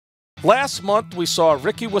Last month, we saw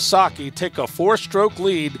Ricky Wasaki take a 4-stroke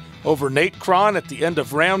lead over Nate Cron at the end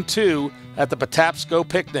of round 2 at the Patapsco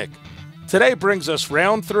picnic. Today brings us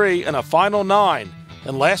round 3 and a final 9,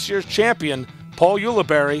 and last year's champion, Paul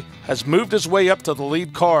Ulibarri, has moved his way up to the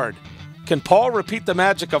lead card. Can Paul repeat the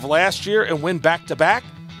magic of last year and win back-to-back?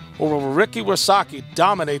 Or will Ricky Wasaki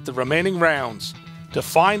dominate the remaining rounds? To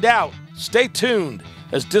find out, stay tuned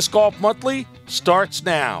as Disc Golf Monthly starts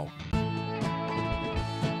now.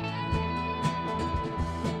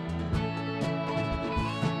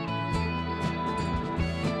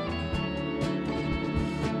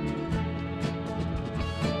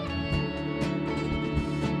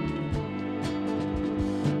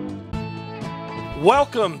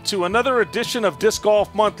 Welcome to another edition of Disc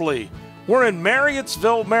Golf Monthly. We're in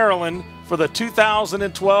Marriottsville, Maryland for the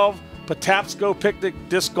 2012 Patapsco Picnic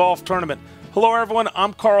Disc Golf Tournament. Hello everyone,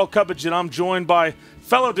 I'm Carl Cubbage and I'm joined by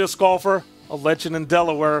fellow disc golfer, a legend in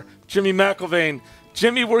Delaware, Jimmy McIlvaine.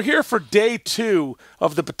 Jimmy, we're here for day 2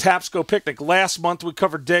 of the Patapsco Picnic. Last month we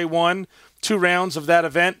covered day 1, 2 rounds of that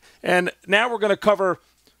event, and now we're going to cover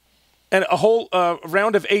a whole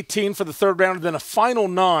round of 18 for the 3rd round, and then a final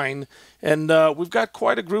 9. And we've got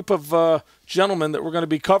quite a group of gentlemen that we're going to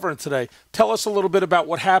be covering today. Tell us a little bit about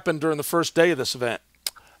what happened during the first day of this event.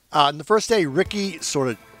 On the first day, Ricky sort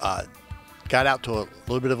of got out to a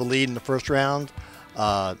little bit of a lead in the first round.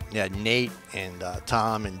 Yeah, Nate and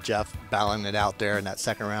Tom and Jeff battling it out there in that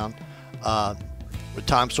second round. But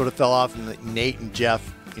Tom sort of fell off, and Nate and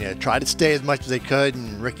Jeff, tried to stay as much as they could,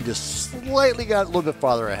 and Ricky just slightly got a little bit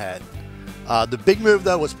farther ahead. The big move,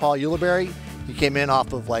 though, was Paul Ulibarri. He came in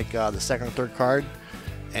off of like the second or third card,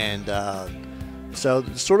 and so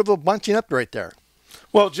sort of a bunching up right there.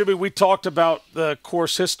 Well, Jimmy, we talked about the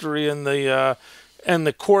course history and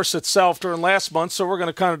the course itself during last month, so we're going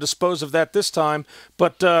to kind of dispose of that this time.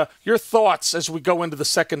 But your thoughts as we go into the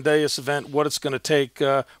second day of this event, what it's going to take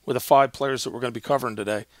with the 5 players that we're going to be covering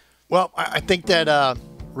today? Well, I think that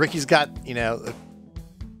Ricky's got a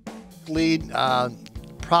lead.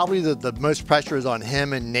 Probably the most pressure is on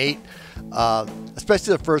him and Nate,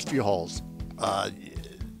 especially the first few holes.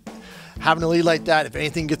 Having a lead like that, if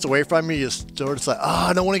anything gets away from you, you sort of say, oh,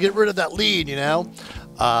 I don't want to get rid of that lead,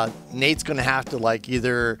 Nate's going to have to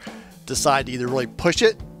either decide to really push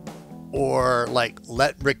it or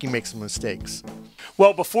let Ricky make some mistakes.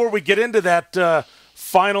 Well, before we get into that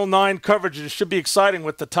final 9 coverage, it should be exciting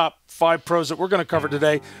with the top 5 pros that we're going to cover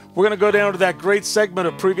today. We're going to go down to that great segment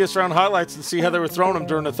of previous round highlights and see how they were throwing them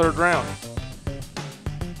during the 3rd round.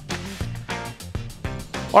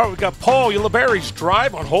 All right, we've got Paul Ulibarri's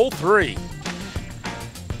drive on hole 3.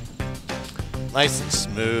 Nice and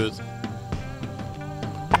smooth.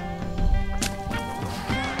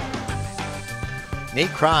 Nate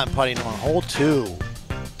Cron putting on hole 2.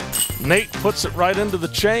 Nate puts it right into the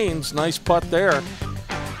chains. Nice putt there.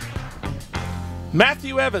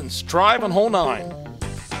 Matthew Evans, drive on hole 9.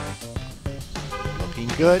 Looking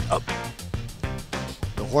good. Oh.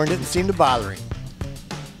 The horn didn't seem to bother him.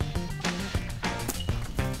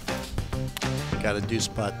 Got a deuce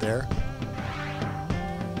putt there.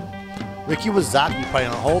 Ricky Wasaki putting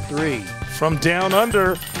on hole 3. From down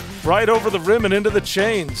under, right over the rim and into the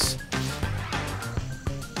chains.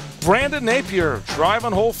 Brandon Napier, drive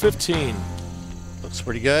on hole 15. Looks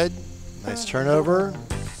pretty good. Nice turnover.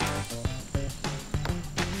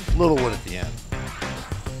 Little wood at the end.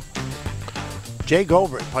 Jay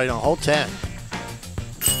Goldberg putting on hole 10.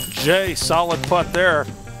 Jay, solid putt there.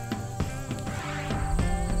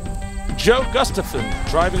 Joe Gustafson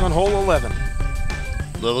driving on hole 11.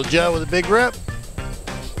 Little Joe with a big rip.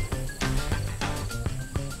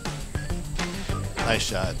 Nice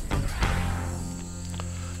shot.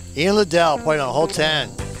 Ian Liddell playing on hole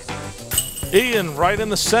 10. Ian right in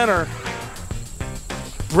the center.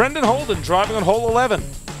 Brendan Holden driving on hole 11.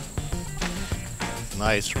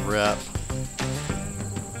 Nice rip.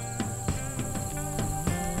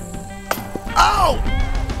 Oh!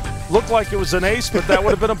 Looked like it was an ace, but that would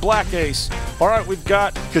have been a black ace. All right, we've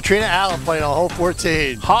got Katrina Allen playing on hole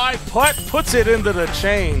 14. High putt puts it into the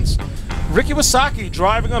chains. Ricky Wasaki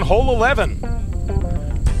driving on hole 11.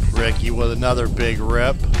 Ricky with another big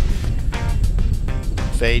rip.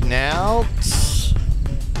 Fading out.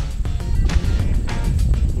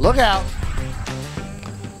 Look out.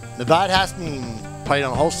 Navad Hasnin playing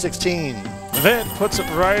on hole 16. Navid puts it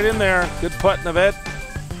right in there. Good putt, Navid.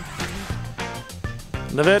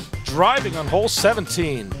 Navid driving on hole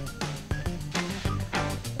 17.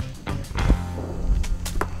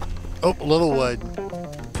 Oh, Littlewood.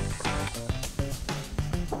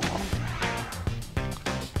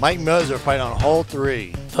 Mike Moser playing on hole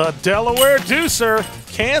 3. The Delaware Deucer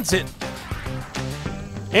cans it.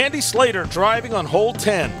 Andy Slater driving on hole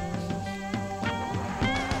 10.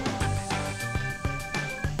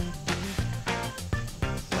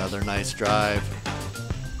 Another nice drive.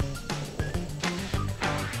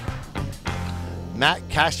 Matt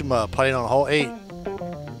Kashima putting on hole 8.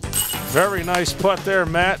 Very nice putt there,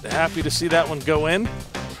 Matt. Happy to see that one go in.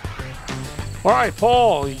 All right,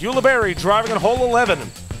 Paul Ulibarri driving on hole 11.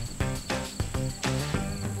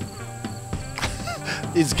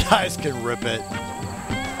 These guys can rip it.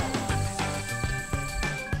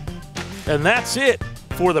 And that's it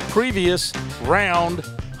for the previous round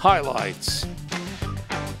highlights.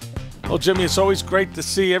 Well, Jimmy, it's always great to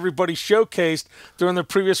see everybody showcased during the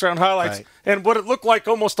previous round highlights. Right. And what it looked like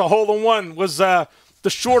almost a hole-in-one was the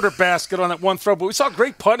shorter basket on that one throw. But we saw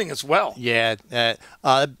great putting as well. Yeah,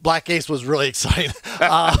 Black Ace was really exciting.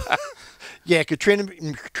 Yeah,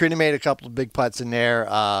 Katrina made a couple of big putts in there.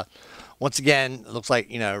 Once again, it looks like,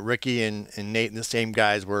 Ricky and Nate and the same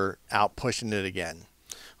guys were out pushing it again.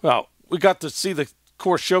 Well, we got to see the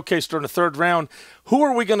course showcase during the third round. Who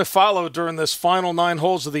are we going to follow during this final 9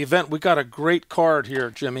 holes of the event? We got a great card here,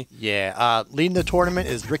 Jimmy. Yeah, leading the tournament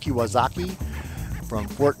is Ricky Wazaki from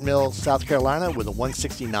Fort Mill, South Carolina with a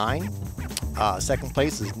 169. Second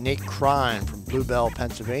place is Nate Crine from Blue Bell,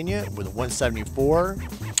 Pennsylvania with a 174.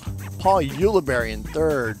 Paul Ulibarri in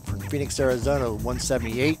third from Phoenix, Arizona with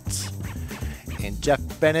 178. And Jeff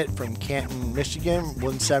Bennett from Canton, Michigan,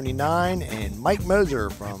 179, and Mike Moser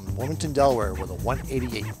from Wilmington, Delaware, with a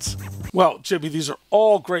 188. Well, Jimmy, these are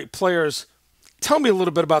all great players. Tell me a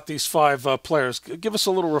little bit about these 5 players. Give us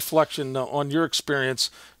a little reflection on your experience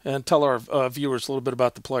and tell our viewers a little bit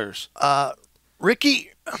about the players. Ricky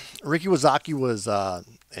Wazaki was the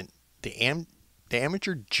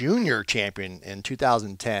amateur junior champion in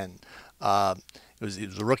 2010. It was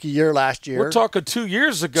a rookie year last year. We're talking 2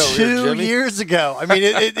 years ago. 2 years ago. I mean,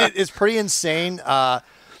 it's pretty insane.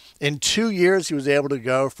 In 2 years, he was able to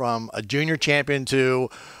go from a junior champion to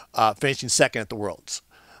finishing second at the Worlds.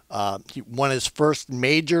 He won his first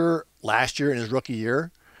major last year in his rookie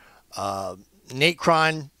year. Nate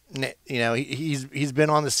Crine, he's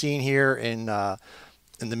been on the scene here in the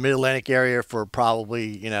Mid-Atlantic area for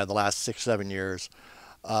probably the last 6-7 years.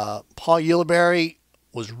 Paul Ulibarri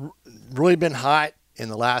was really been hot in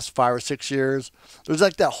the last 5 or 6 years. There's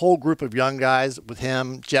like that whole group of young guys with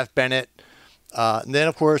him, Jeff Bennett, and then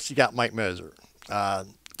of course you got Mike Moser,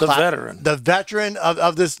 the veteran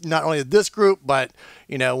of this, not only this group, but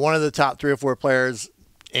one of the top 3 or 4 players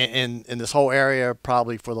in this whole area,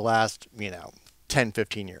 probably for the last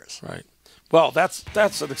 10-15 years. Right. Well, that's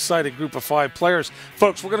an exciting group of 5 players.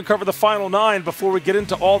 Folks, we're going to cover the final 9. Before we get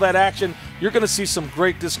into all that action, you're going to see some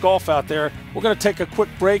great disc golf out there. We're going to take a quick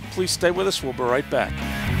break. Please stay with us. We'll be right back.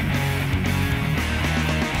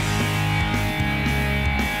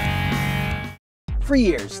 For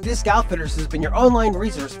years, Disc Outfitters has been your online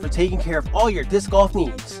resource for taking care of all your disc golf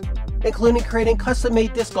needs, including creating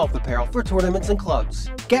custom-made disc golf apparel for tournaments and clubs.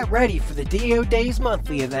 Get ready for the DO Days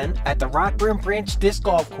monthly event at the Rockburn Branch Disc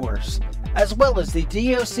Golf Course, as well as the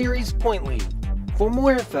DO Series Point League. For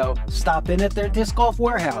more info, stop in at their disc golf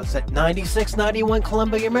warehouse at 9691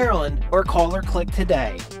 Columbia, Maryland, or call or click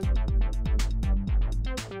today.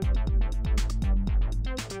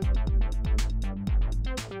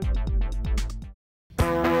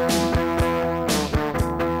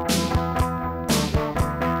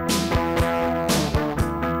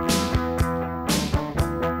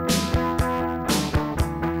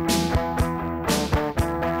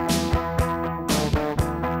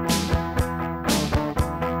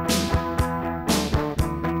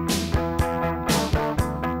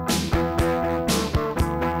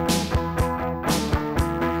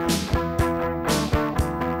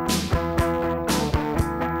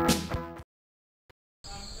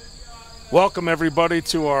 Welcome, everybody,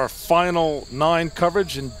 to our final 9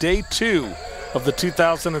 coverage in day 2 of the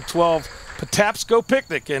 2012 Patapsco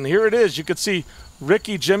Picnic. And here it is. You can see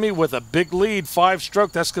Ricky Jimmy with a big lead,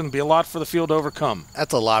 5-stroke. That's going to be a lot for the field to overcome.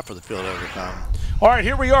 That's a lot for the field to overcome. All right,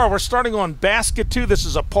 here we are. We're starting on basket 2. This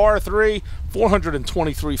is a par 3,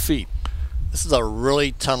 423 feet. This is a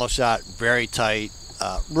really tunnel shot, very tight,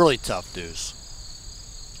 really tough deuce.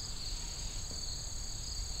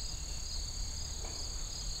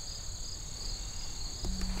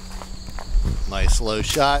 Nice low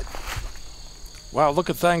shot. Wow, look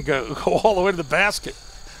at that go all the way to the basket.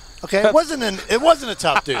 Okay, it wasn't a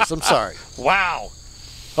tough deuce. I'm sorry. Wow.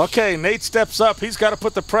 Okay, Nate steps up. He's got to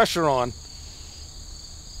put the pressure on.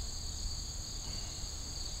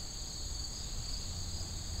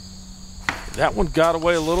 That one got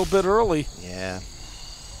away a little bit early. Yeah.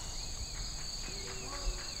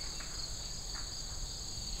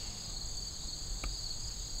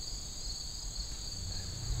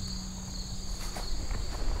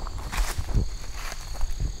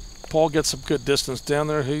 Paul gets some good distance down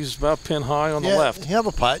there. He's about pin high on the left. You have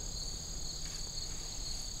a putt.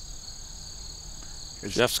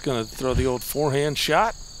 Jeff's going to throw the old forehand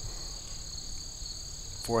shot.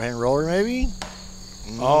 Forehand roller, maybe?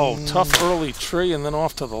 Oh, tough early tree and then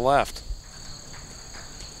off to the left.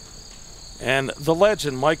 And the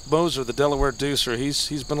legend, Mike Moser, the Delaware deucer,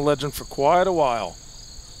 he's been a legend for quite a while.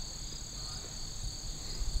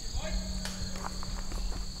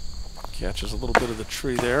 Catches a little bit of the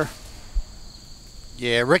tree there.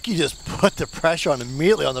 Yeah, Ricky just put the pressure on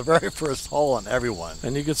immediately on the very first hole on everyone.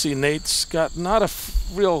 And you can see Nate's got not a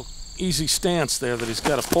real easy stance there that he's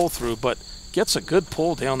got to pull through, but gets a good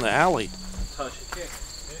pull down the alley.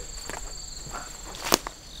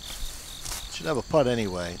 Should have a putt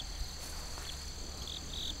anyway.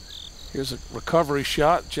 Here's a recovery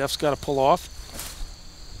shot. Jeff's got to pull off.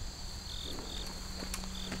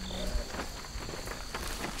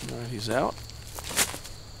 All right, he's out.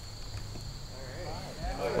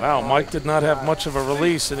 Wow, Mike did not have much of a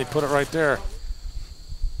release, and he put it right there.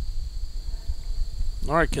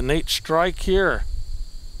 All right, can Nate strike here?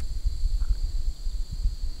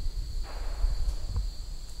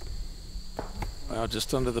 Wow,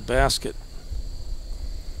 just under the basket.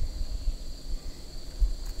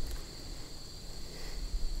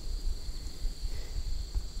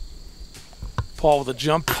 Paul with a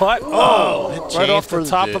jump putt. Oh, right off the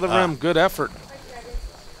top of the rim. Good effort.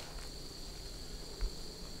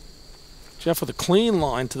 Jeff with a clean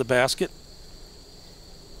line to the basket.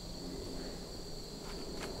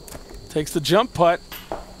 Takes the jump putt.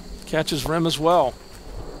 Catches rim as well.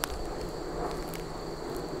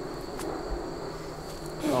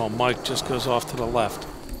 Oh, Mike just goes off to the left.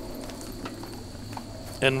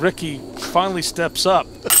 And Ricky finally steps up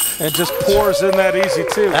and just pours in that easy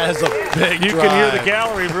too. That is a big You drive. can hear the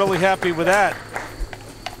gallery really happy with that.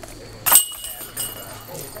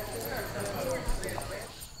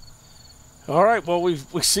 All right, well, we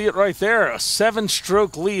see it right there. A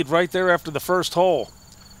 7-stroke lead right there after the first hole.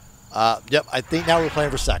 Yep, I think now we're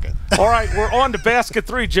playing for second. All right, we're on to basket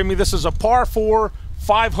 3, Jimmy. This is a par 4,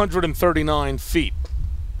 539 feet.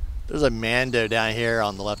 There's a Mando down here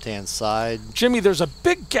on the left-hand side. Jimmy, there's a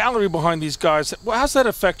big gallery behind these guys. Well, how's that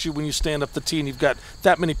affect you when you stand up the tee and you've got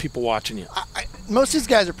that many people watching you? Most of these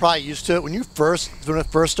guys are probably used to it. When it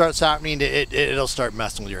first starts happening, it'll start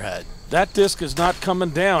messing with your head. That disc is not coming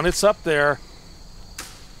down. It's up there.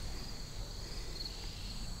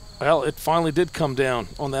 Well, it finally did come down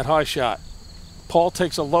on that high shot. Paul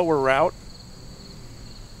takes a lower route.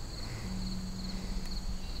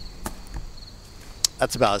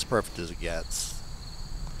 That's about as perfect as it gets.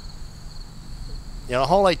 You know, a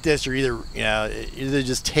hole like this, you're either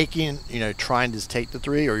just taking, trying to just take the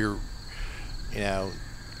 3, or you're,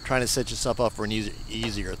 trying to set yourself up for an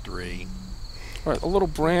easier 3. All right, a little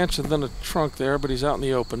branch and then a trunk there, but he's out in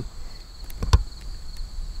the open.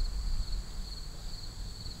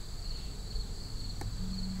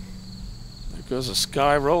 There goes a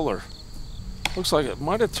sky roller. Looks like it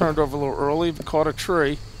might have turned over a little early, but caught a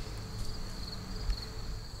tree.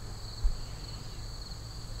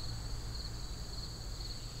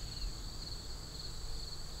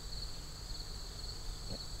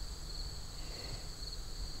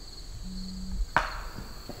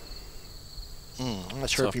 I'm not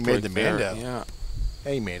sure if he made the Mando. Yeah.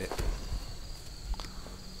 Yeah, he made it.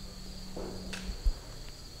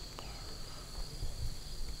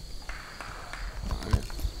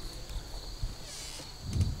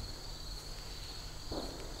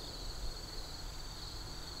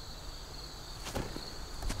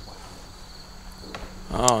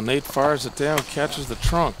 Oh, Nate fires it down, catches the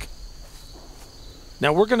trunk.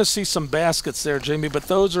 Now we're going to see some baskets there, Jamie, but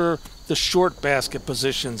those are the short basket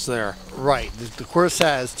positions there. Right. The course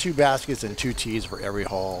has 2 baskets and 2 tees for every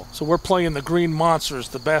hole. So we're playing the green monsters.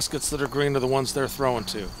 The baskets that are green are the ones they're throwing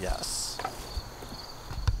to. Yes.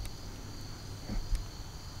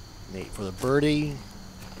 Nate for the birdie.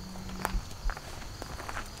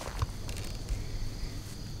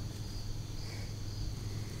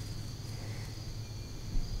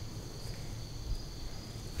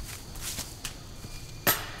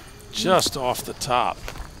 Just off the top.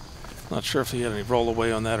 Not sure if he had any roll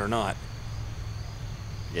away on that or not.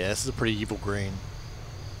 Yeah, this is a pretty evil green.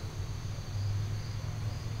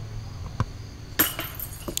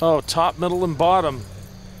 Oh, top, middle, and bottom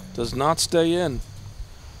does not stay in.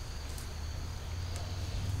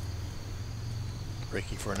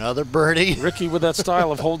 Ricky for another birdie. Ricky with that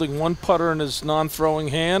style of holding one putter in his non-throwing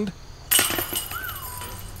hand.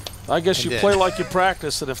 I guess you play like you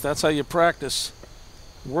practice, and if that's how you practice,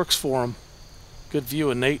 it works for him. Good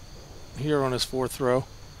view of Nate here on his 4th throw.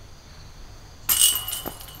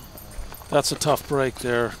 That's a tough break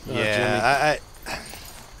there, yeah, Jimmy.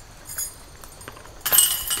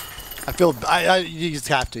 I feel you just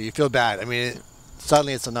have to. You feel bad. I mean,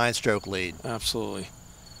 suddenly it's a 9-stroke lead. Absolutely.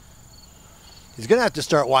 He's going to have to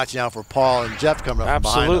start watching out for Paul and Jeff coming up from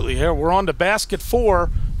behind him. Absolutely. Here, we're on to basket 4.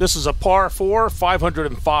 This is a par 4,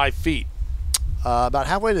 505 feet. About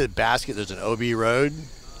halfway to the basket, there's an OB road.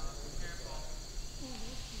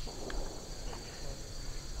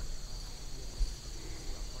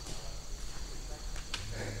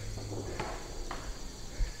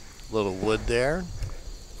 Little wood there.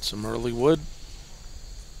 Some early wood.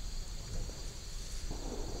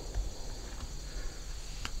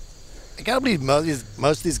 I gotta believe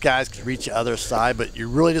most of these guys can reach the other side, but you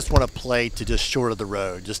really just want to play to just short of the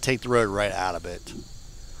road. Just take the road right out of it.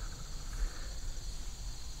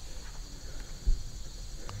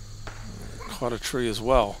 Caught a tree as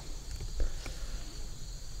well.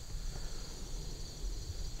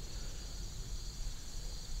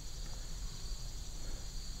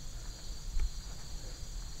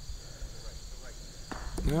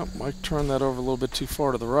 Yep, Mike turned that over a little bit too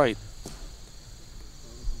far to the right.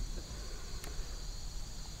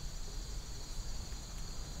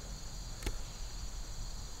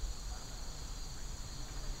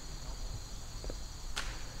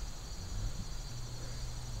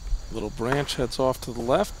 Little branch heads off to the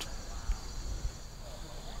left.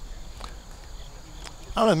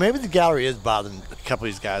 I don't know, maybe the gallery is bothering a couple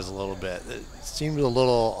of these guys a little bit. It seems a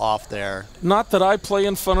little off there. Not that I play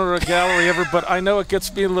in front of a gallery ever, but I know it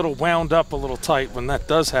gets me a little wound up, a little tight when that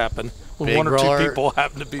does happen, when Big one or roller. two people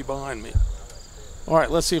happen to be behind me. All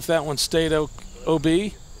right, let's see if that one stayed OB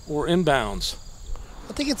or inbounds.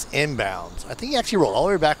 I think it's inbounds. I think he actually rolled all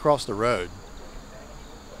the way back across the road.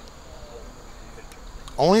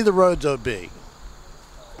 Only the road's OB.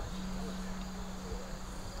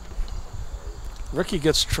 Ricky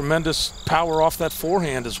gets tremendous power off that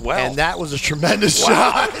forehand as well. And that was a tremendous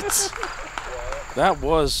shot. That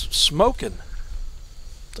was smoking.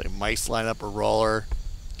 So Mike's line up a roller.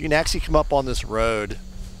 You can actually come up on this road.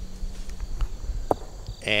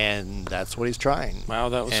 And that's what he's trying. Wow,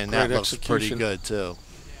 that was and great that looks execution. pretty good too.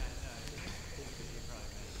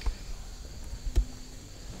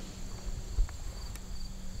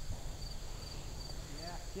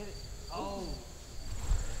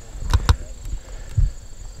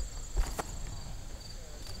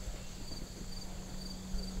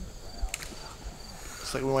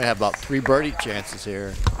 Looks like we only have about 3 birdie chances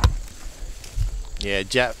here. Yeah,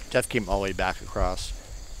 Jeff came all the way back across.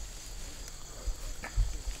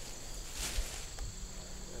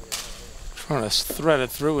 Trying to thread it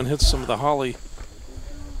through and hit some of the holly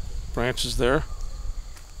branches there.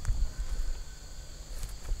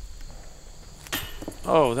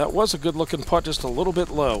 Oh, that was a good looking putt, just a little bit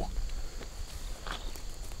low.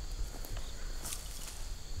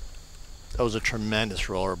 That was a tremendous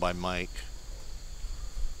roller by Mike.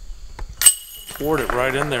 Poured it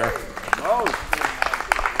right in there. Oh.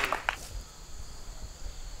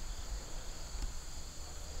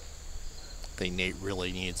 I think Nate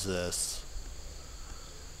really needs this.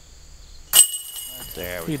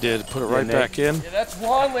 There we He go. did, put it right back in. Yeah, that's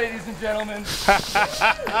one, ladies and gentlemen.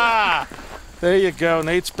 There you go,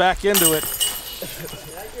 Nate's back into it.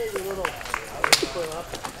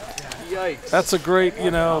 Yikes. That's a great,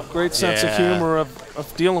 great sense of Yeah. humor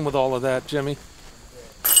of dealing with all of that, Jimmy.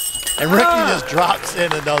 And Ricky just drops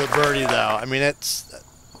in another birdie, though. I mean, it's...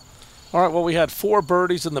 All right, well, we had 4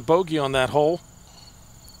 birdies in the bogey on that hole.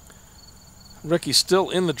 Ricky's still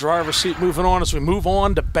in the driver's seat. Moving on as we move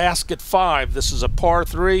on to basket 5. This is a par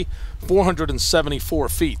 3, 474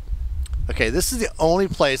 feet. Okay, this is the only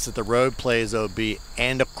place that the road plays OB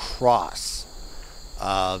and across.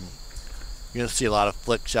 You're going to see a lot of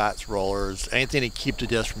flick shots, rollers, anything to keep the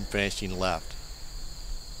disc from finishing left.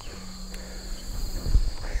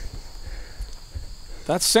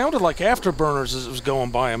 That sounded like afterburners as it was going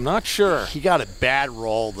by. I'm not sure. He got a bad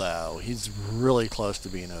roll, though. He's really close to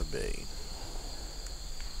being OB.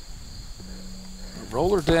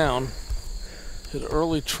 Roller down. Hit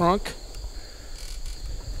early trunk.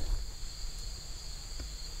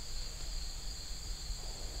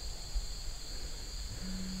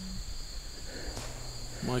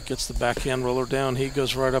 Mike gets the backhand roller down. He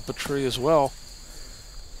goes right up a tree as well.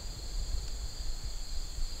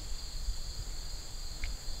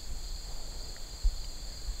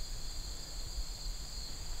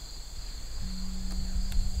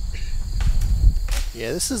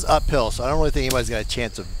 Yeah, this is uphill, so I don't really think anybody's got a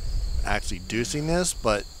chance of actually deucing this,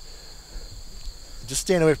 but just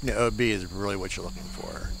staying away from the OB is really what you're looking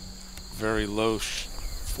for. Very low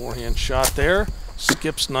forehand shot there.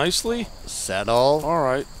 Skips nicely. Settle. All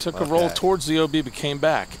right. Took a roll towards the OB, but came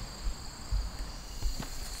back.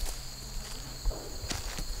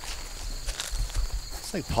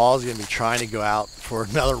 Looks like Paul's going to be trying to go out for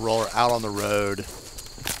another roller out on the road.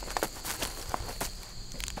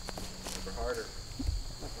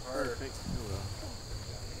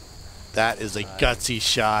 That is a gutsy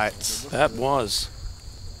shot. That was.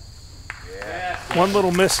 Yeah. One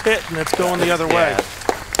little miss hit, and it's going the other way.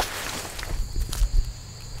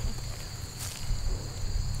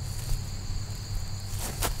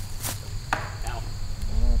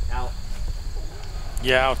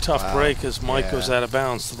 Yeah, tough break as Mike goes out of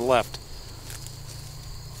bounds to the left.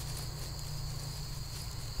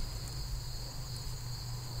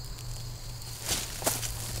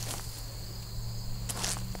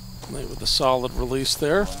 With a solid release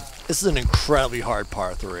there. This is an incredibly hard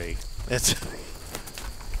par 3. It's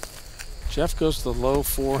Jeff goes to the low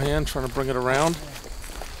forehand, trying to bring it around.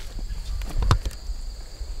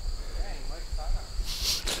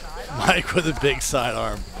 Mike with a big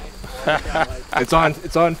sidearm. It's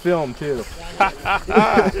on film too.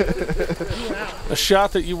 A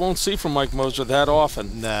shot that you won't see from Mike Moser that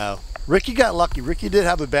often. No. Ricky got lucky. Ricky did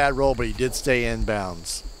have a bad roll, but he did stay in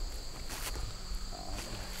bounds.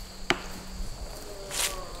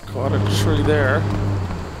 Caught a tree there.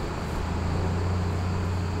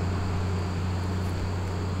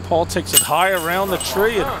 Paul takes it high around the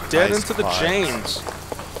tree and dead into the chains.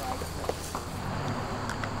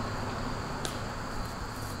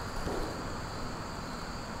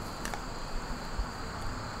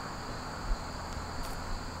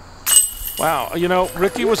 Wow, you know,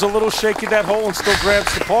 Ricky was a little shaky that hole and still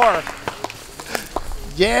grabs the par.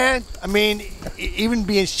 Yeah, I mean, even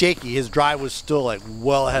being shaky, his drive was still like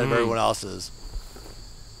well ahead of everyone else's.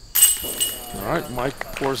 All right, Mike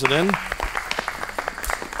pours it in.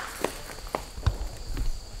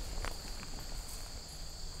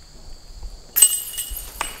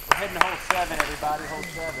 We're heading to hole 7, everybody. Hole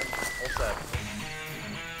 7. Hole 7.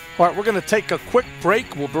 All right, we're going to take a quick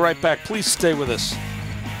break. We'll be right back. Please stay with us.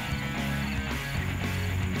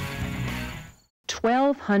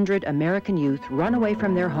 1,200 American youth run away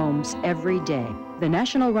from their homes every day. The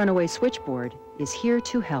National Runaway Switchboard is here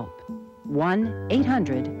to help.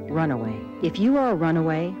 1-800-RUNAWAY. If you are a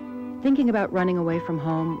runaway, thinking about running away from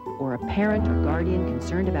home, or a parent or guardian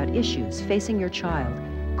concerned about issues facing your child,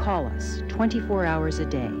 call us 24 hours a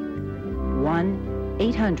day.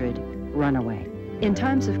 1-800-RUNAWAY. In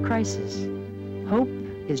times of crisis, hope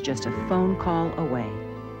is just a phone call away.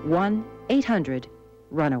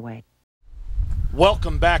 1-800-RUNAWAY.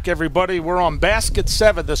 Welcome back, everybody. We're on basket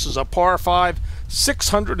 7. This is a par 5,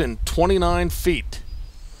 629 feet.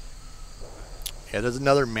 Yeah, there's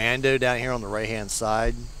another Mando down here on the right-hand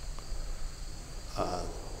side.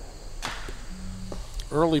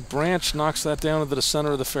 Early Branch knocks that down into the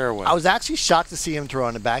center of the fairway. I was actually shocked to see him throw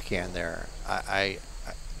on the backhand there. I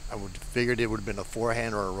would figured it would have been a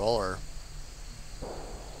forehand or a roller.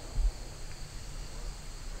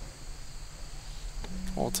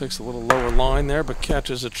 Paul takes a little lower line there, but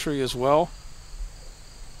catches a tree as well.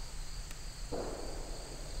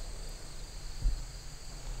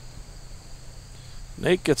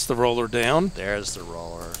 Nate gets the roller down. There's the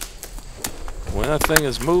roller. When that thing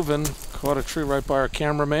is moving, caught a tree right by our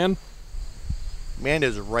cameraman.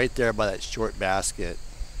 Mando's right there by that short basket.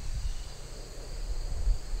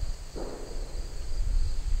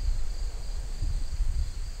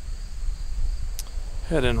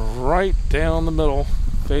 Heading right down the middle,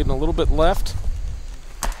 fading a little bit left.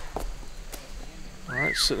 All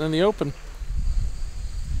right, sitting in the open.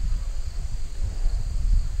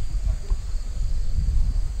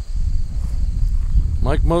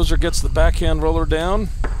 Mike Moser gets the backhand roller down.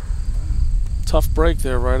 Tough break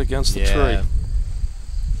there right against the tree.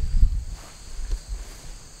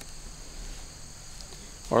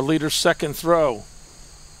 Our leader's second throw.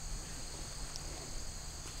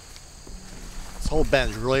 This whole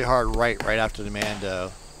bend's really hard right after the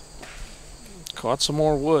Mando. Caught some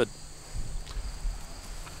more wood.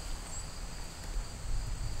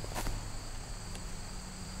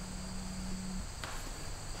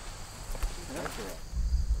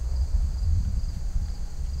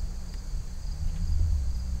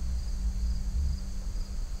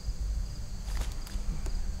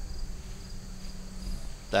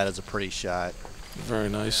 That is a pretty shot. Very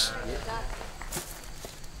nice.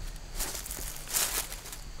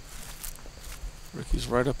 Ricky's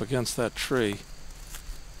right up against that tree,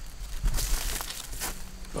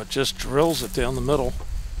 but just drills it down the middle.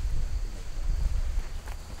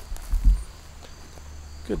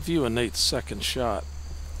 Good view of Nate's second shot.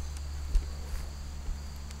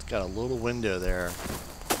 got a little window there.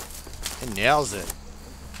 And nails it.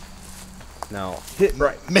 Now hit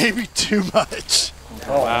right. Maybe too much.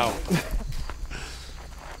 Oh. Wow.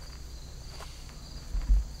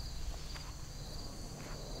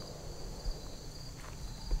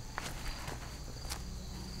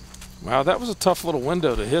 Wow, that was a tough little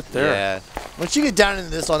window to hit there. Yeah. Once you get down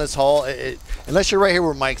into this on this hole, unless you're right here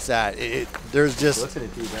where Mike's at, there's just, you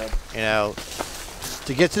know,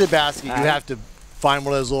 to get to the basket, you have to find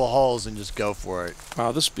one of those little holes and just go for it.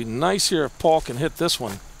 Wow, this would be nice here if Paul can hit this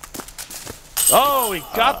one. Oh, he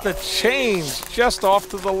got the change just off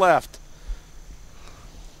to the left.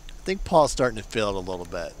 I think Paul's starting to feel it a little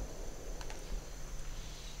bit.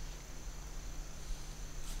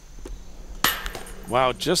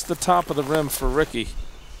 Wow, just the top of the rim for Ricky.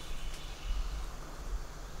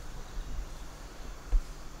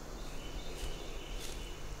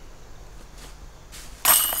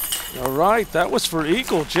 All right, that was for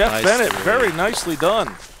eagle. Jeff Nice Bennett, three. very nicely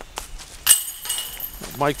done.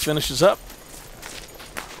 Mike finishes up.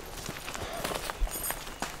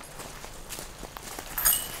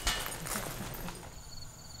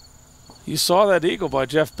 You saw that eagle by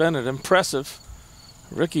Jeff Bennett, impressive.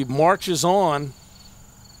 Ricky marches on.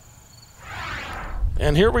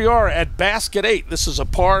 And here we are at basket 8. This is a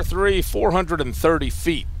par 3, 430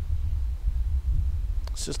 feet.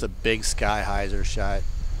 It's just a big sky hyzer shot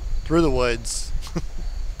through the woods.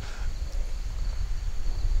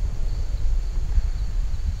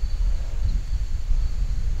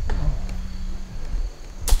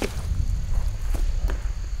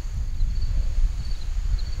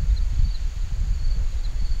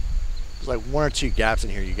 There's like one or two gaps in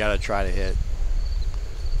here you got to try to hit.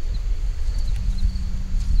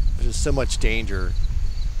 There's just so much danger.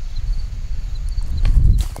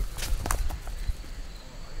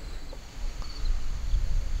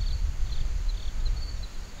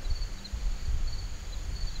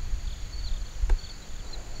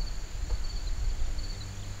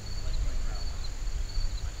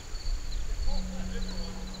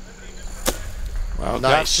 Wow, got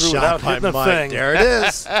Nice through shot without by hitting a Mike. thing. There it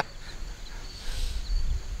is.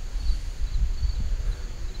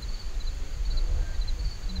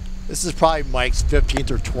 This is probably Mike's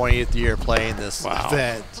 15th or 20th year playing this Wow.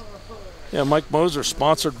 event. Yeah, Mike Moser,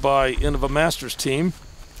 sponsored by Innova Masters team.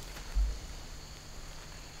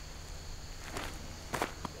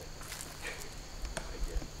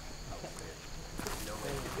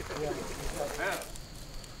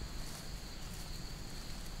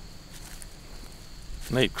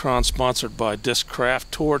 Nate Cron, sponsored by Discraft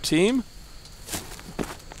Tour team.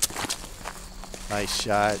 Nice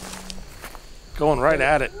shot. Going right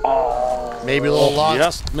at it. Maybe a little long.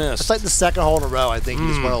 Just missed. It's like the second hole in a row. I think he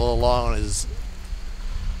just went a little long on his.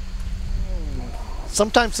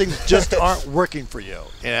 Sometimes things just aren't working for you.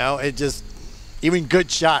 You know, it just, even good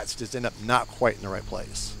shots just end up not quite in the right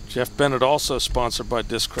place. Jeff Bennett, also sponsored by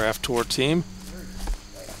Discraft Tour team.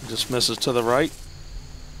 Just misses to the right.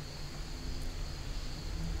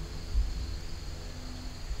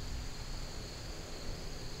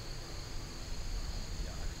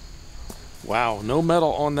 Wow, no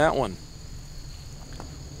medal on that one.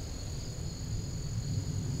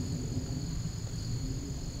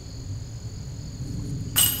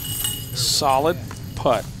 Solid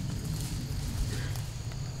putt.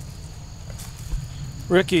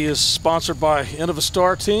 Ricky is sponsored by Innova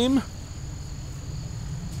Star team.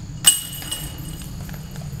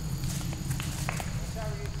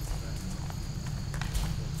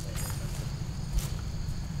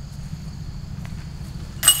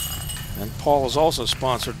 And Paul is also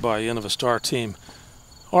sponsored by Innova Star team.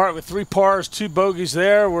 All right, with 3 pars, 2 bogeys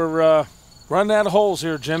there, we're running out of holes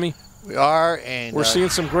here, Jimmy. We are, and We're seeing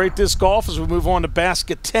some great disc golf as we move on to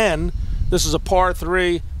basket 10. This is a par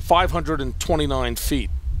 3, 529 feet.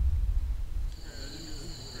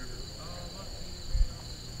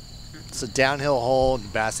 it's a downhill hole, and the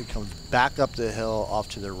basket comes back up the hill off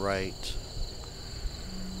to the right.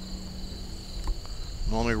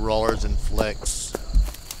 Normally rollers and flicks.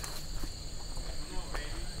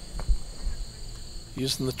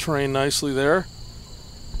 Using the terrain nicely there.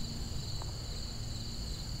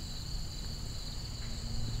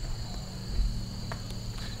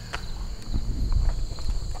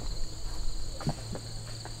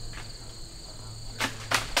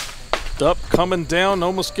 Up, coming down,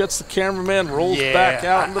 almost gets the cameraman, rolls back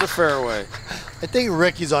out into the fairway. I think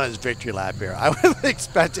Ricky's on his victory lap here. I would have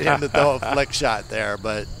expected him to throw a flick shot there,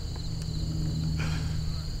 but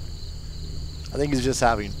I think he's just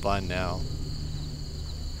having fun now.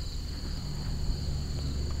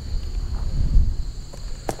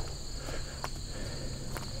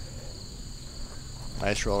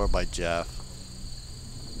 Nice roller by Jeff.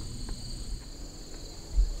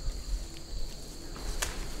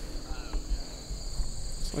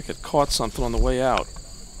 It's like it caught something on the way out.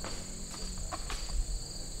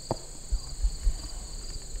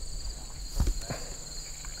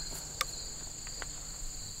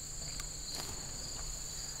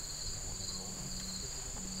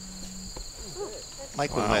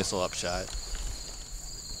 Mike with a nice little upshot.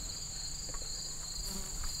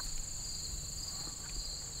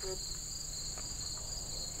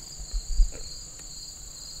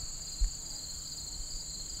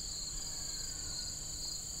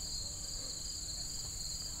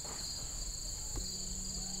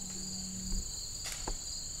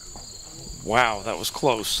 Wow, that was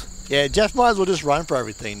close. Yeah, Jeff might as well just run for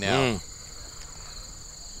everything now.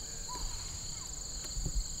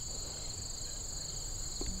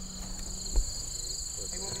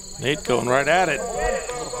 Nate going right at it.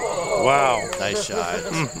 Wow. Nice shot.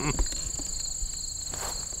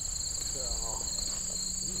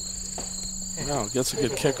 Wow, gets a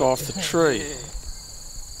good kick off the tree.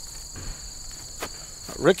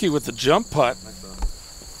 Ricky with the jump putt.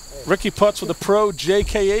 Ricky putts with a Pro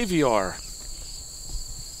JK AVR.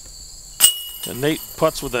 And Nate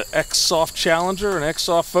putts with an X Soft Challenger and X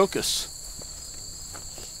Soft Focus.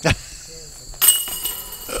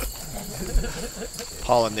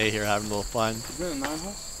 Paul and Nate here having a little fun.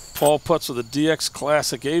 Paul putts with a DX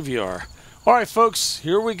Classic AVR. All right, folks,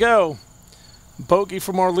 here we go. Bogey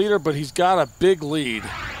from our leader, but he's got a big lead.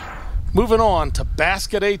 Moving on to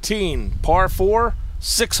basket 18, par 4,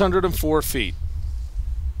 604 feet.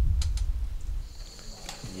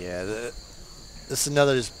 Yeah, this is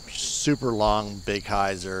another just super long, big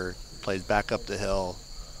hyzer. Plays back up the hill.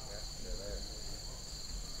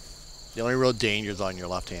 The only real danger is on your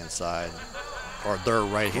left-hand side, or their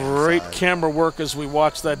right-hand side. Great camera work as we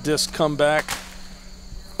watch that disc come back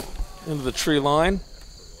into the tree line.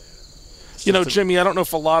 You know, Jimmy, I don't know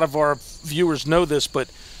if a lot of our viewers know this, but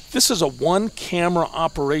this is a one-camera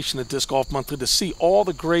operation at Disc Golf Monthly. To see all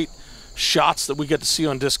the great shots that we get to see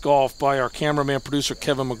on Disc Golf by our cameraman producer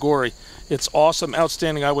Kevin McGorry, it's awesome,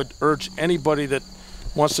 outstanding. I would urge anybody that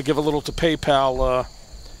wants to give a little to PayPal,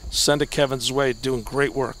 send it Kevin's way. Doing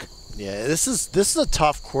great work. Yeah, this is a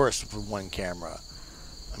tough course for one camera.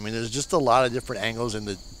 I mean, there's just a lot of different angles and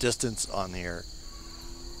the distance on here.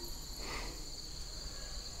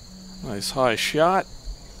 Nice high shot.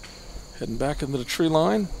 Heading back into the tree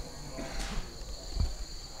line.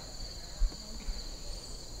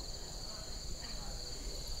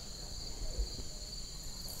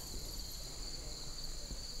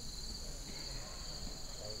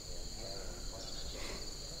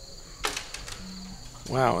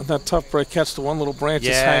 Wow, and that tough break catch the one little branch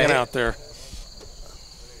is hanging out there.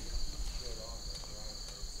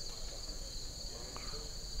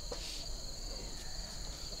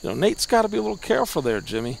 You know, Nate's got to be a little careful there,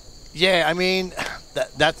 Jimmy. Yeah, I mean,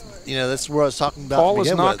 that's you know, that's what I was talking about. Paul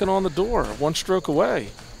is knocking on the door, one stroke away.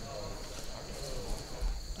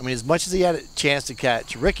 I mean, as much as he had a chance to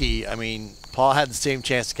catch Ricky, I mean, Paul had the same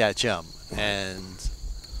chance to catch him, and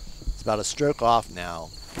it's about a stroke off now.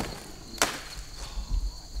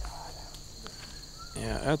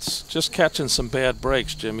 Yeah, that's just catching some bad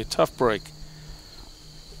breaks, Jimmy. Tough break.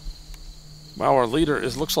 Wow, our leader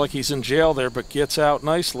looks like he's in jail there, but gets out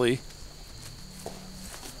nicely.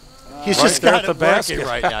 He's just got it working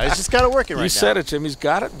right now. He's just got it working right now. You said it, Jim. He's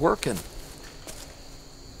got it working.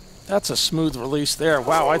 That's a smooth release there.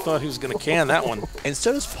 Wow, I thought he was going to can that one. And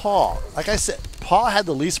so does Paul. Like I said, Paul had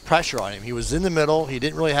the least pressure on him. He was in the middle. He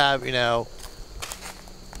didn't really have, you know.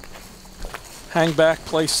 Hang back,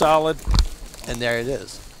 play solid. And there it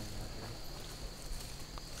is.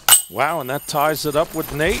 Wow, and that ties it up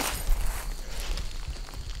with Nate.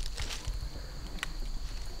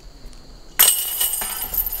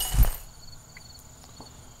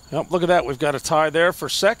 Yep, look at that. We've got a tie there for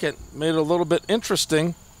second. Made it a little bit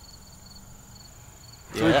interesting.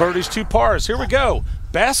 Three birdies, 2 pars. Here we go.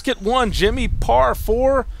 Basket 1, Jimmy, par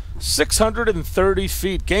 4, 630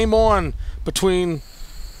 feet. Game on between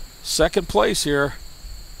second place here.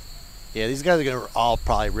 Yeah, these guys are going to all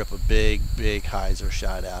probably rip a big, big hyzer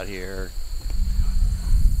shot out here.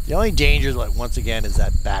 The only danger, like, once again, is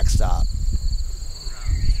that backstop.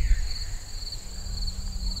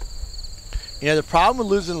 You know, the problem with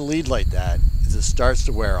losing a lead like that is it starts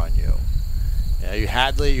to wear on you. You know, you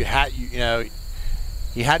had to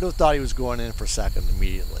have thought he was going in for second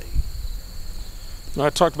immediately. Now, I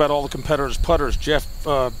talked about all the competitors' putters. Jeff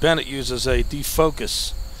Bennett uses a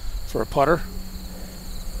defocus for a putter.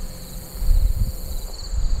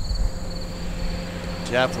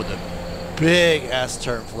 Jeff with a big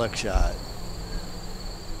S-turn flick shot.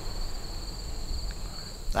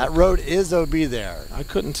 That road is OB there. I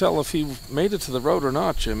couldn't tell if he made it to the road or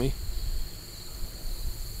not, Jimmy.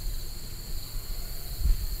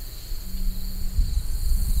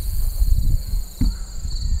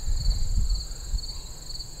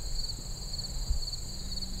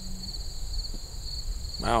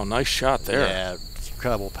 Wow, nice shot there. Yeah,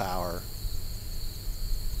 incredible power.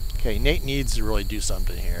 Okay, Nate needs to really do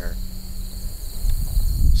something here.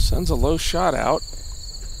 Sends a low shot out.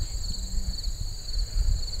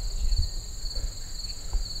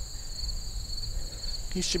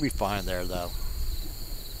 He should be fine there, though.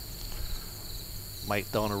 Mike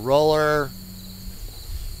throwing a roller.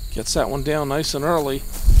 Gets that one down nice and early.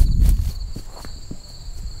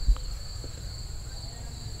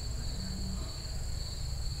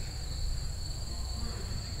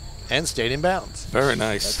 And stayed in bounds. Very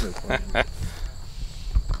nice.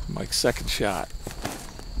 Mike's second shot.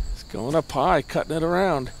 It's going up high, cutting it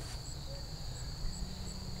around.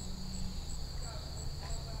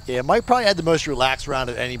 Yeah, Mike probably had the most relaxed round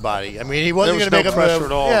of anybody. I mean, he wasn't going to make no a pressure move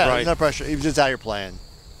at all, Yeah, right. no pressure. He was just out here playing.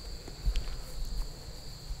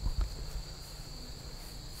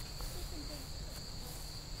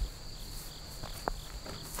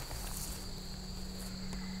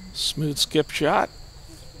 Smooth skip shot.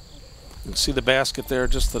 You can see the basket there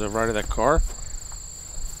just to the right of that car.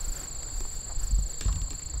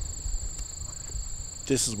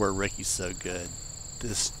 This is where Ricky's so good.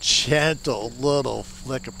 This gentle little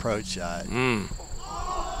flick approach shot.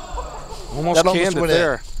 Almost canned it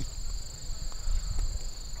there.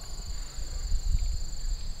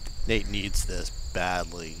 Nate needs this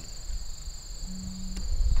badly.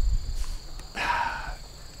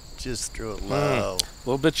 Just threw it low. A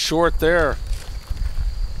little bit short there.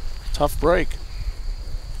 Tough break.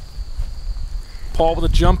 Paul with a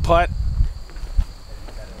jump putt.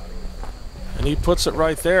 And he puts it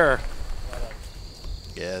right there.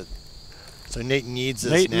 Yeah. So Nate needs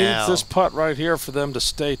this Nate now. needs this putt right here for them to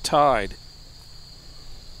stay tied.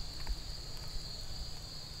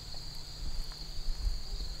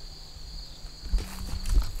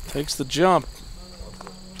 Takes the jump.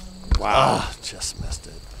 Wow. Oh, just missed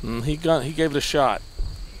it. He gave it a shot.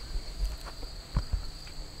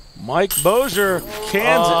 Mike Bozier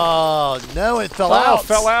cans it. Oh, no, it fell Wow, out.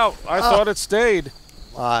 fell out. I thought it stayed.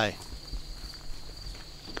 Why?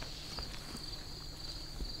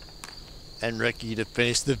 And Ricky to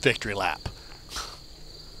finish the victory lap.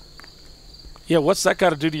 Yeah, what's that got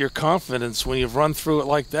to do to your confidence when you run through it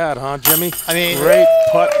like that, huh, Jimmy? I mean, Great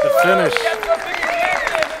putt to finish.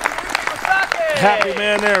 Happy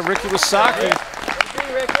man there, Ricky Wasaki.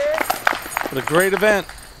 What a great event.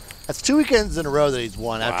 that's 2 weekends in a row that he's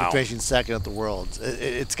won Wow. after finishing second at the Worlds.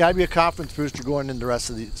 It's got to be a confidence booster going into the rest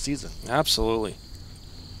of the season. Absolutely.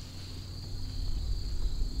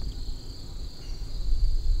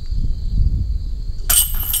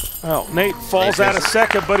 Well, Nate falls out of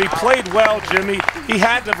second, but he played well, Jimmy. He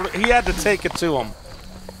had to take it to him.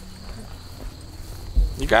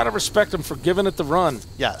 You got to respect him for giving it the run.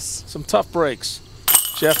 Yes. Some tough breaks.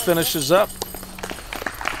 Jeff finishes up.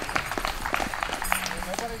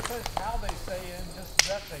 Nobody says how they stay in, just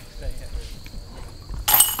that they stay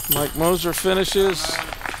in. Mike Moser finishes.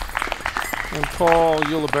 And Paul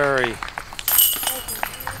Ulibarri.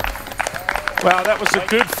 Wow, that was a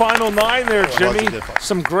good final 9 there, Jimmy.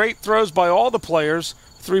 Some great throws by all the players.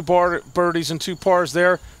 3 birdies and 2 pars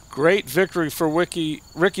there. Great victory for Ricky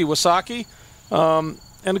Wasaki.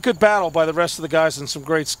 And a good battle by the rest of the guys and some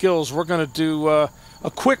great skills. We're going to do a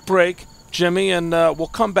quick break, Jimmy, and we'll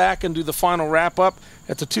come back and do the final wrap-up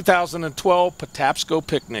at the 2012 Patapsco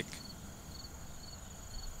Picnic.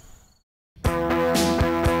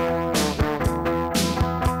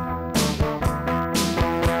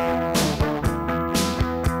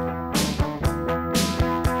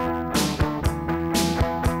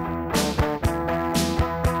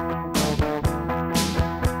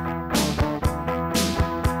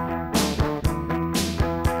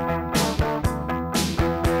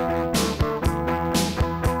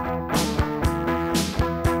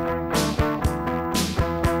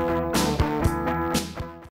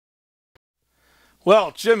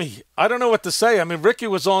 Well, Jimmy, I don't know what to say. I mean, Ricky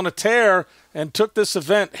was on a tear and took this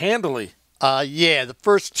event handily. Yeah, the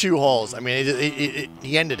first 2 holes. I mean,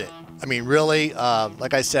 he ended it. I mean, really,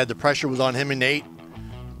 like I said, the pressure was on him and Nate.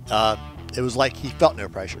 It was like he felt no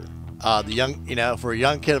pressure. The young, for a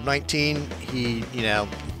young kid of 19, he,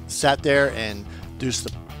 sat there and deuced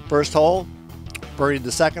the first hole, birdied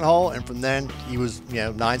the second hole, and from then he was,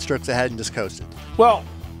 9 strokes ahead and just coasted. Well,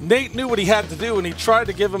 Nate knew what he had to do, and he tried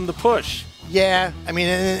to give him the push. Yeah, I mean,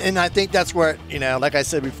 and I think that's where, like I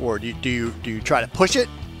said before, do you try to push it,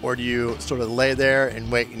 or do you sort of lay there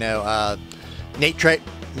and wait? You know, Nate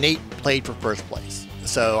played for first place,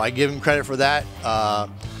 so I give him credit for that.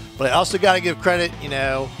 But I also got to give credit, you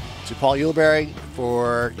know, to Paul Uleberry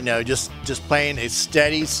for, you know, just playing a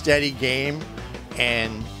steady game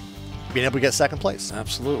and being able to get second place.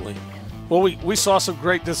 Absolutely. Well, we saw some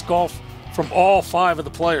great disc golf from all 5 of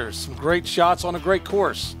the players. Some great shots on a great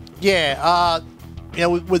course. Yeah, you know,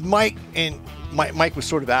 with Mike, and Mike was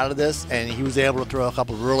sort of out of this, and he was able to throw a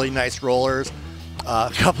couple really nice rollers,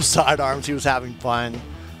 a couple sidearms. He was having fun.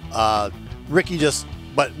 Ricky just,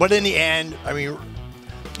 but in the end, I mean,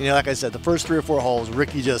 you know, like I said, the first 3 or 4 holes,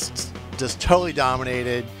 Ricky just totally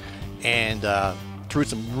dominated and threw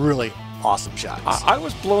some really awesome shots. I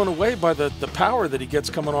was blown away by the power that he gets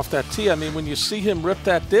coming off that tee. I mean, when you see him rip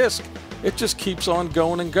that disc, it just keeps on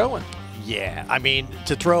going and going. Yeah, I mean,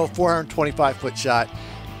 to throw a 425-foot shot,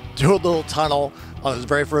 do a little tunnel on his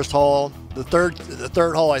very first hole. The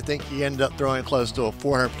third hole, I think he ended up throwing close to a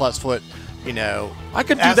 400-plus foot. You know, I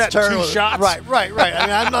could do that 2 shots. Right. I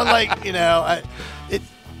mean, I'm not like, you know,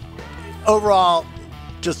 overall,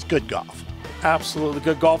 just good golf. Absolutely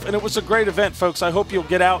good golf, and it was a great event, folks. I hope you'll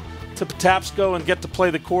get out to Patapsco and get to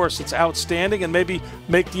play the course. It's outstanding, and maybe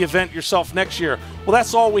make the event yourself next year. Well,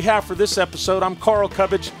 that's all we have for this episode. I'm Carl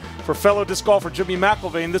Cubbage for fellow disc golfer Jimmy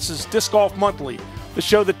McIlvaine, and this is Disc Golf Monthly, the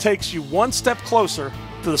show that takes you one step closer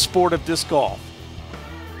to the sport of disc golf.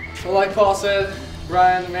 Well, like Paul said,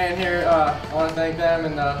 Brian, the man here, I want to thank them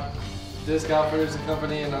and Disc Golfers and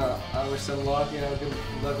company, and I wish them luck, you know, good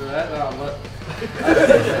luck with that. I want to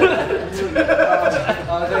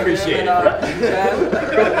thank Appreciate them and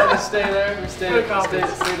Jen, stay there. We stay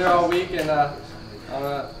there all week, and I want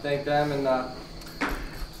to thank them and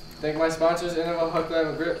thank my sponsors, Innova, Hook, Line,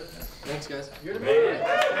 and Grip. Thanks, guys. You're the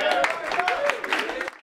man.